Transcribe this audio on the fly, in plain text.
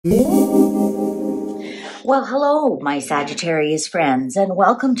Well, hello, my Sagittarius friends, and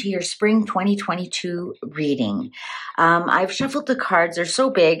welcome to your Spring 2022 reading. I've shuffled the cards. They're so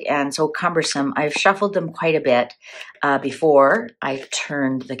big and so cumbersome. I've shuffled them quite a bit before I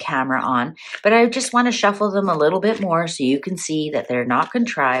turned the camera on, but I just want to shuffle them a little bit more so you can see that they're not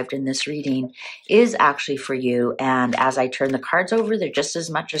contrived, and this reading is actually for you. And as I turn the cards over, they're just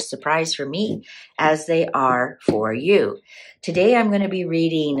as much a surprise for me as they are for you. Today, I'm going to be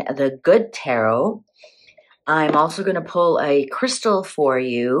reading the Good Tarot. I'm also going to pull a crystal for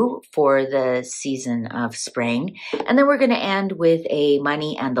you for the season of spring. And then we're going to end with a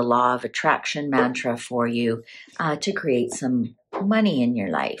money and the law of attraction mantra for you to create some money in your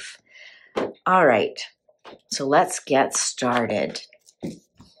life. All right, so let's get started.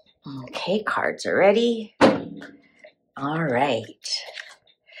 Okay, cards are ready. All right.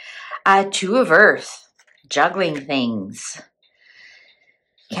 Two of Earth, juggling things.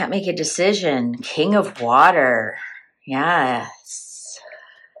 Can't make a decision. King of Water. Yes.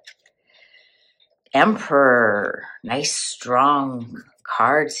 Emperor. Nice, strong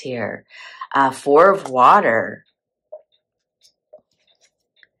cards here. Four of Water.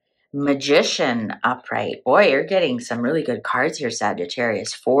 Magician upright. Boy, you're getting some really good cards here,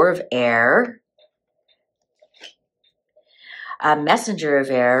 Sagittarius. Four of Air. Messenger of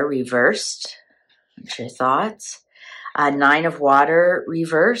Air reversed. What's your thoughts? Nine of Water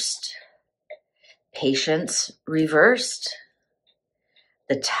reversed. Patience reversed.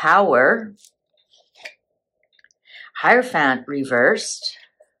 The Tower. Hierophant reversed.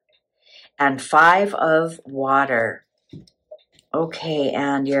 And Five of Water. Okay,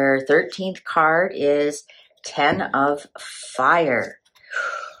 and your 13th card is 10 of Fire.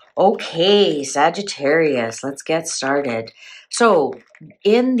 Okay, Sagittarius, let's get started. So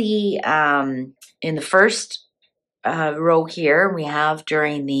in the first row here, we have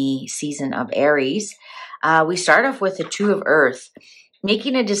during the season of Aries, we start off with the Two of Earth,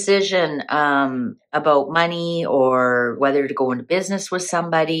 making a decision about money or whether to go into business with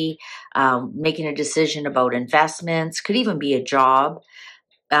somebody, making a decision about investments, could even be a job.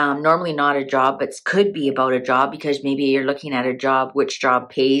 Normally not a job, but could be about a job because maybe you're looking at a job, which job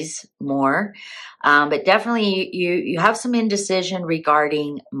pays more. But definitely you have some indecision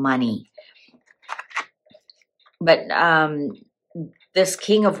regarding money. But this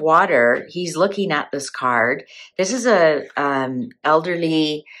King of Water, he's looking at this card. This is a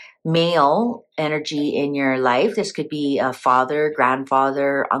elderly male energy in your life. This could be a father,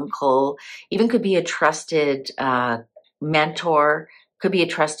 grandfather, uncle, even could be a trusted mentor, could be a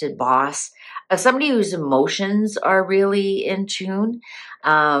trusted boss, somebody whose emotions are really in tune.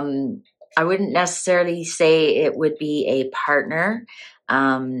 I wouldn't necessarily say it would be a partner.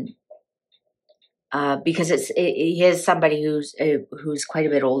 Because he is somebody who's quite a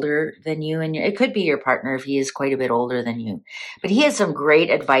bit older than you, and it could be your partner if he is quite a bit older than you. But he has some great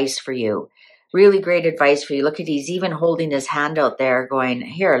advice for you, really great advice for you. Look at, he's even holding his hand out there going,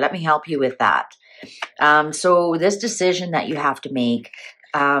 here, let me help you with that. So this decision that you have to make,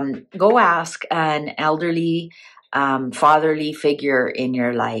 go ask an elderly, fatherly figure in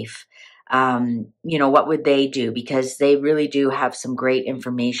your life. What would they do? Because they really do have some great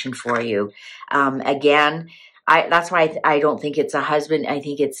information for you. Again, that's why I don't think it's a husband. I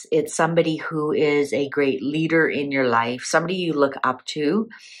think it's somebody who is a great leader in your life, somebody you look up to,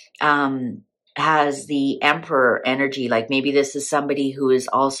 has the Emperor energy. Like maybe this is somebody who has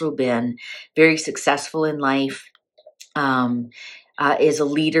also been very successful in life, is a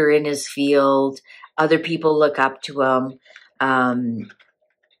leader in his field. Other people look up to him.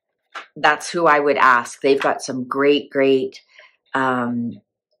 That's who I would ask. They've got some great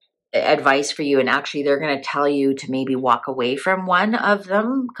advice for you. And actually, they're going to tell you to maybe walk away from one of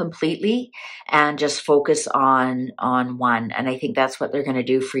them completely and just focus on one. And I think that's what they're going to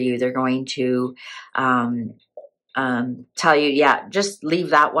do for you. They're going to tell you, yeah, just leave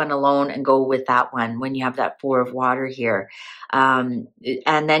that one alone and go with that one when you have that Four of Water here. And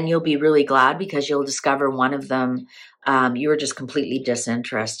then you'll be really glad because you'll discover one of them, you were just completely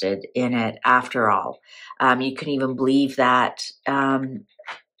disinterested in it after all. You can even believe that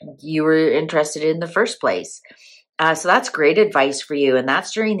you were interested in the first place. So that's great advice for you. And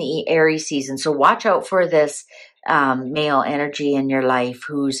that's during the Aries season. So watch out for this male energy in your life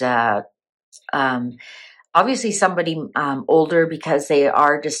who's obviously somebody older, because they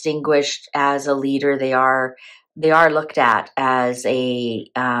are distinguished as a leader. They are looked at as a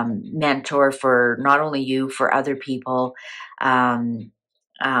mentor for not only you, for other people.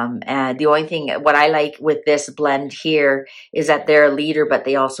 And the only thing, what I like with this blend here is that they're a leader, but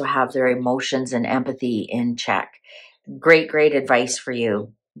they also have their emotions and empathy in check. Great advice for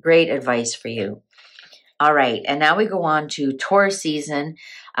you. Great advice for you. All right, and now we go on to Taurus season.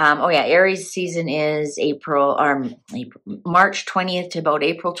 Aries season is March 20th to about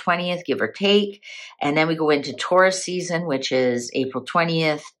April 20th, give or take. And then we go into Taurus season, which is April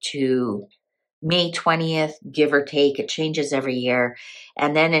 20th to May 20th, give or take. It changes every year.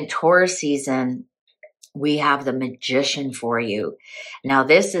 And then in Taurus season, we have the Magician for you. Now,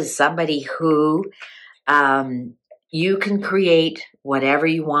 this is somebody who you can create whatever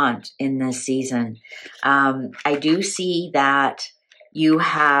you want in this season. I do see that you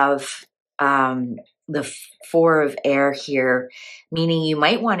have the Four of Air here, meaning you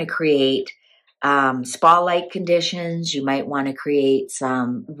might want to create spa-like conditions. You might want to create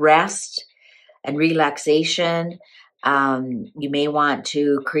some rest and relaxation. You may want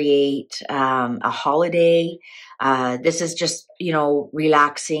to create a holiday. This is just,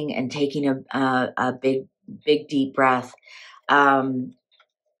 relaxing and taking a big deep breath.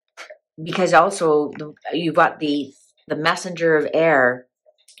 Because also you've got the messenger of air.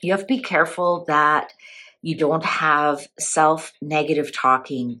 You have to be careful that you don't have self-negative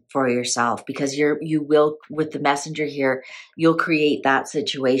talking for yourself, because you will, with the messenger here, you'll create that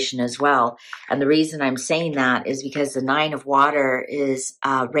situation as well. And the reason I'm saying that is because the 9 of water is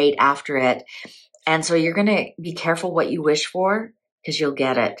right after it. And so you're going to be careful what you wish for, because you'll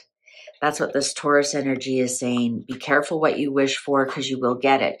get it. That's what this Taurus energy is saying. Be careful what you wish for, because you will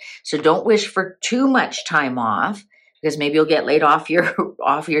get it. So don't wish for too much time off, because maybe you'll get laid off your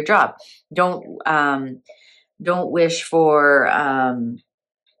job. Don't wish for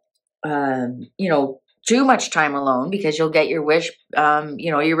too much time alone, because you'll get your wish.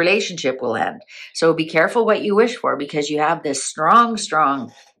 Your relationship will end. So be careful what you wish for, because you have this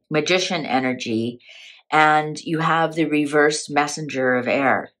strong Magician energy, and you have the reversed messenger of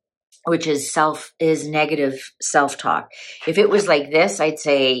air, which is negative self-talk. If it was like this, I'd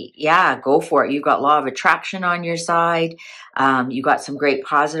say, yeah, go for it. You've got law of attraction on your side. You got some great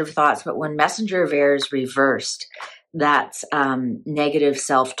positive thoughts. But when messenger of air is reversed, that's negative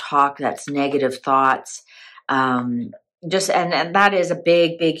self-talk. That's negative thoughts. And that is a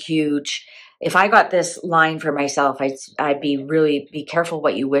big, huge. If I got this line for myself, I'd be careful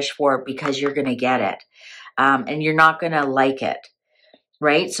what you wish for, because you're going to get it. And you're not going to like it.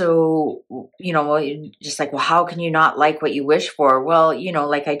 Right? So, just like, well, how can you not like what you wish for? Well,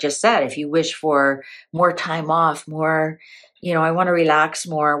 like I just said, if you wish for more time off, more, I want to relax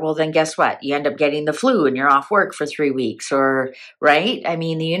more, well, then guess what? You end up getting the flu and you're off work for 3 weeks, or, right? I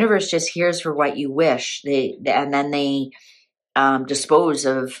mean, the universe just hears for what you wish, and then they dispose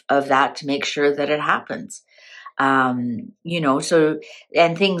of that to make sure that it happens. So,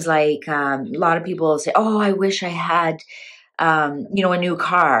 and things like, a lot of people say, oh, I wish I had, a new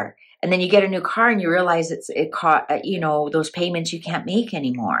car. And then you get a new car and you realize those payments you can't make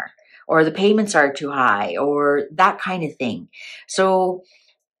anymore, or the payments are too high, or that kind of thing. So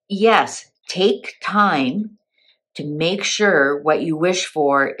yes, take time to make sure what you wish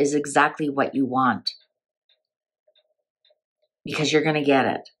for is exactly what you want, because you're going to get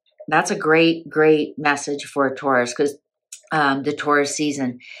it. That's a great message for a Taurus, because the Taurus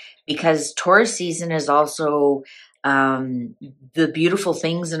season, because Taurus season is also the beautiful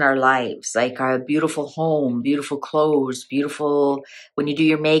things in our lives, like a beautiful home, beautiful clothes, beautiful when you do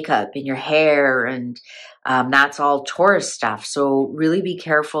your makeup and your hair, and that's all Taurus stuff. So really be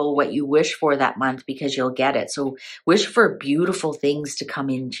careful what you wish for that month, because you'll get it. So wish for beautiful things to come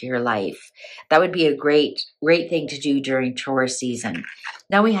into your life. That would be a great thing to do during Taurus season.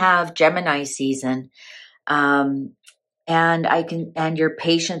 Now we have Gemini season. And your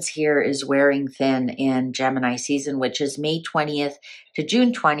patience here is wearing thin in Gemini season, which is May 20th to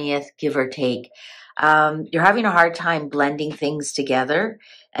June 20th, give or take. You're having a hard time blending things together,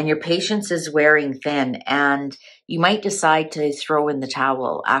 and your patience is wearing thin, and you might decide to throw in the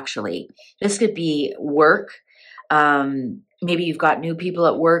towel, actually. This could be work. Maybe you've got new people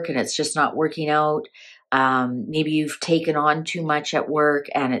at work and it's just not working out. Maybe you've taken on too much at work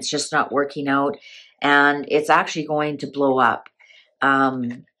and it's just not working out. And it's actually going to blow up.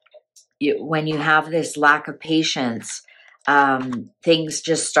 When you have this lack of patience, things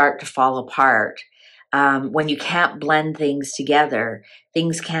just start to fall apart. When you can't blend things together,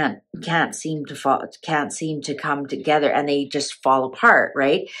 things can't seem to come together, and they just fall apart,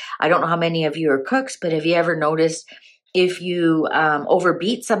 right? I don't know how many of you are cooks, but have you ever noticed if you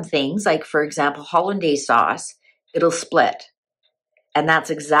overbeat some things, like for example, hollandaise sauce, it'll split. And that's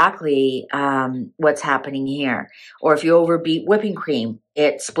exactly what's happening here. Or if you overbeat whipping cream,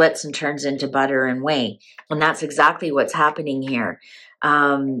 it splits and turns into butter and whey. And that's exactly what's happening here.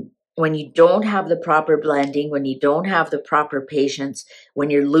 When when you don't have the proper blending, when you don't have the proper patience, when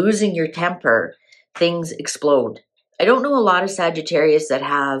you're losing your temper, things explode. I don't know a lot of Sagittarius that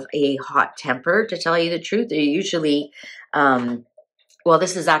have a hot temper, to tell you the truth. They're usually, well,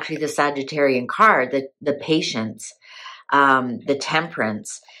 this is actually the Sagittarian card, the patience, the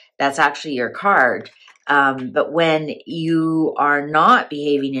temperance. That's actually your card. But when you are not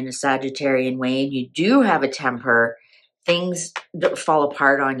behaving in a Sagittarian way and you do have a temper, things fall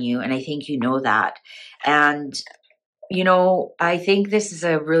apart on you. And I think you know that. And, you know, I think this is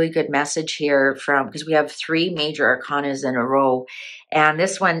a really good message here because we have 3 major arcanas in a row. And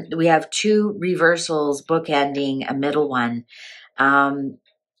this one, we have 2 reversals bookending a middle one.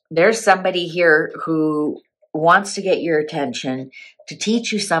 There's somebody here who wants to get your attention, to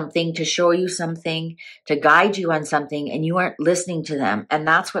teach you something, to show you something, to guide you on something, and you aren't listening to them. And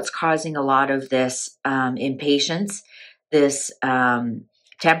that's what's causing a lot of this impatience, this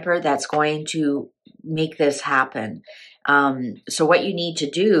temper that's going to make this happen. So what you need to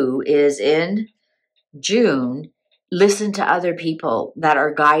do is in June, listen to other people that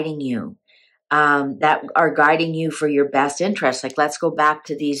are guiding you. That are guiding you for your best interest. Like, let's go back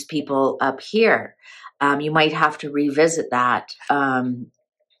to these people up here. You might have to revisit that.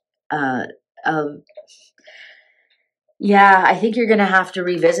 Yeah, I think you're going to have to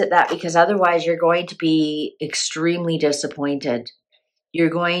revisit that, because otherwise you're going to be extremely disappointed. You're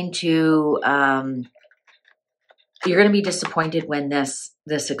going to be disappointed when this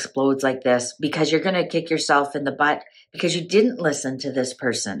explodes like this, because you're going to kick yourself in the butt because you didn't listen to this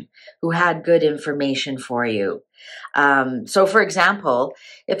person who had good information for you. So for example,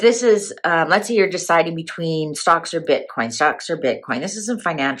 if this is, let's say you're deciding between stocks or Bitcoin. This isn't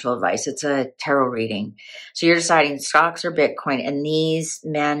financial advice. It's a tarot reading. So you're deciding stocks or Bitcoin, and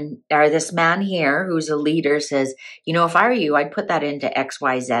this man here who's a leader says, you know, if I were you, I'd put that into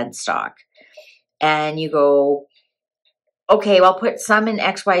XYZ stock. And you go, okay, well, I'll put some in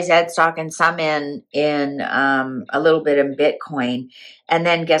XYZ stock and some in a little bit in Bitcoin. And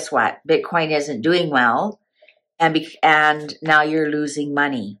then guess what? Bitcoin isn't doing well. And now you're losing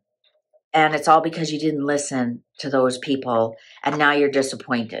money. And it's all because you didn't listen to those people. And now you're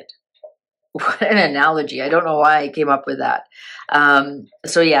disappointed. What an analogy. I don't know why I came up with that.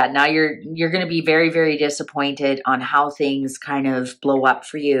 So yeah, now you're going to be very, very disappointed on how things kind of blow up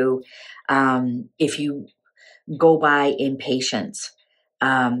for you. If you go by impatience.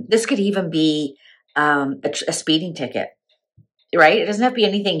 This could even be a speeding ticket, right? It doesn't have to be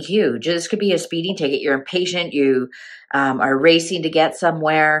anything huge. This could be a speeding ticket. You're impatient. You are racing to get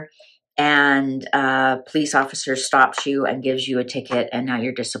somewhere, and a police officer stops you and gives you a ticket, and now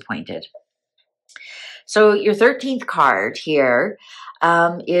you're disappointed. So your 13th card here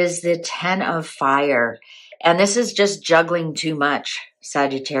is the 10 of Fire. And this is just juggling too much,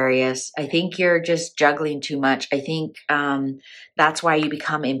 Sagittarius. I think you're just juggling too much. I think that's why you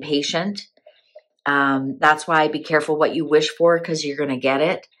become impatient. That's why be careful what you wish for, because you're going to get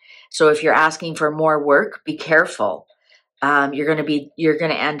it. So if you're asking for more work, be careful. You're going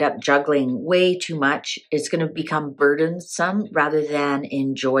to end up juggling way too much. It's going to become burdensome rather than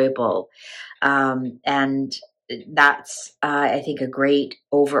enjoyable. And that's, I think, a great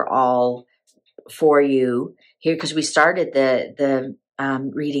overall for you here, because we started the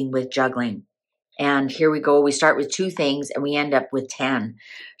reading with juggling, and here we go. We start with 2 things and we end up with 10.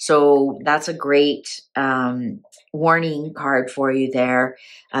 So that's a great warning card for you there.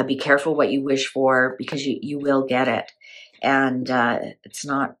 Be careful what you wish for, because you will get it, and it's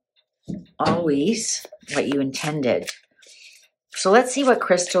not always what you intended. So let's see what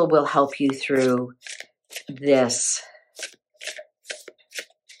crystal will help you through this.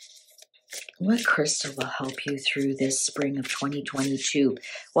 What crystal will help you through this spring of 2022?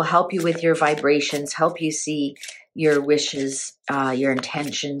 Will help you with your vibrations, help you see your wishes, your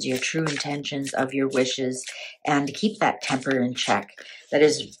intentions, your true intentions of your wishes, and keep that temper in check. That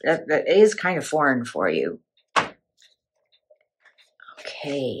is kind of foreign for you.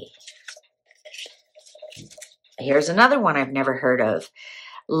 Okay. Here's another one I've never heard of.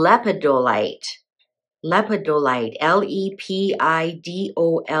 Lepidolite. Lepidolite, Lepidolite,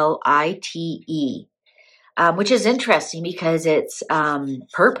 which is interesting because it's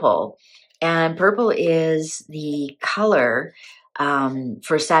purple, and purple is the color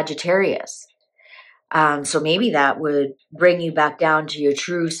for Sagittarius. So maybe that would bring you back down to your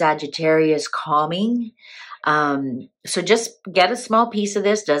true Sagittarius calming. So just get a small piece of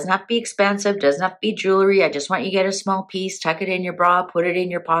this. Doesn't have to be expensive. Doesn't have to be jewelry. I just want you to get a small piece, tuck it in your bra, put it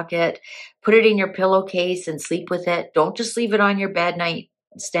in your pocket, put it in your pillowcase and sleep with it. Don't just leave it on your bed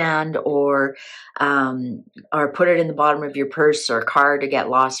stand or put it in the bottom of your purse or car to get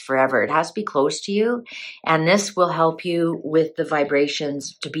lost forever. It has to be close to you, and this will help you with the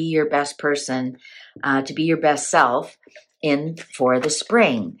vibrations to be your best person, to be your best self for the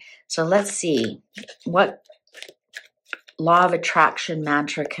spring. So let's see, what law of attraction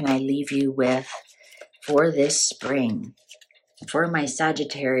mantra can I leave you with for this spring? For my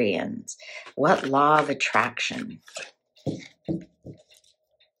Sagittarians, what law of attraction?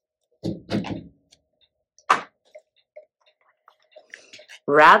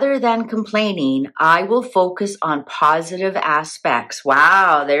 Rather than complaining, I will focus on positive aspects.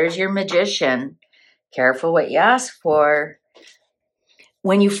 Wow, there's your magician. Careful what you ask for.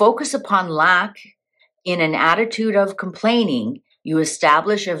 When you focus upon lack in an attitude of complaining, you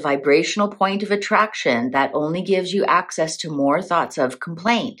establish a vibrational point of attraction that only gives you access to more thoughts of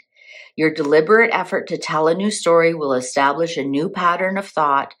complaint. Your deliberate effort to tell a new story will establish a new pattern of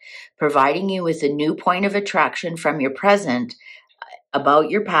thought, providing you with a new point of attraction from your present, about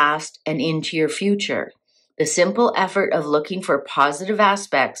your past, and into your future. The simple effort of looking for positive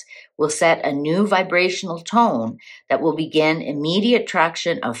aspects will set a new vibrational tone that will begin immediate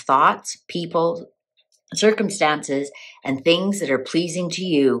traction of thoughts, people, circumstances, and things that are pleasing to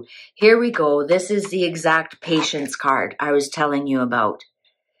you. Here we go. This is the exact patience card I was telling you about.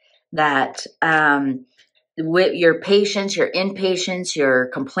 That with your patience, your impatience, your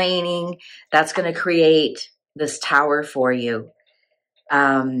complaining, that's going to create this tower for you.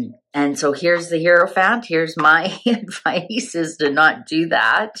 And so here's the Hierophant. Here's my advice, is to not do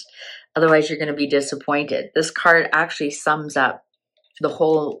that. Otherwise, you're going to be disappointed. This card actually sums up the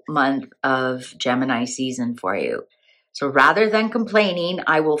whole month of Gemini season for you. So rather than complaining,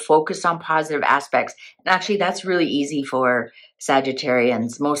 I will focus on positive aspects. And actually, that's really easy for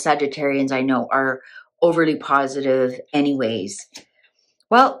Sagittarians. Most Sagittarians I know are overly positive anyways.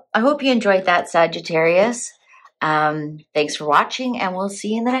 Well, I hope you enjoyed that, Sagittarius. Thanks for watching, and we'll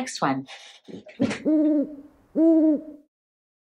see you in the next one.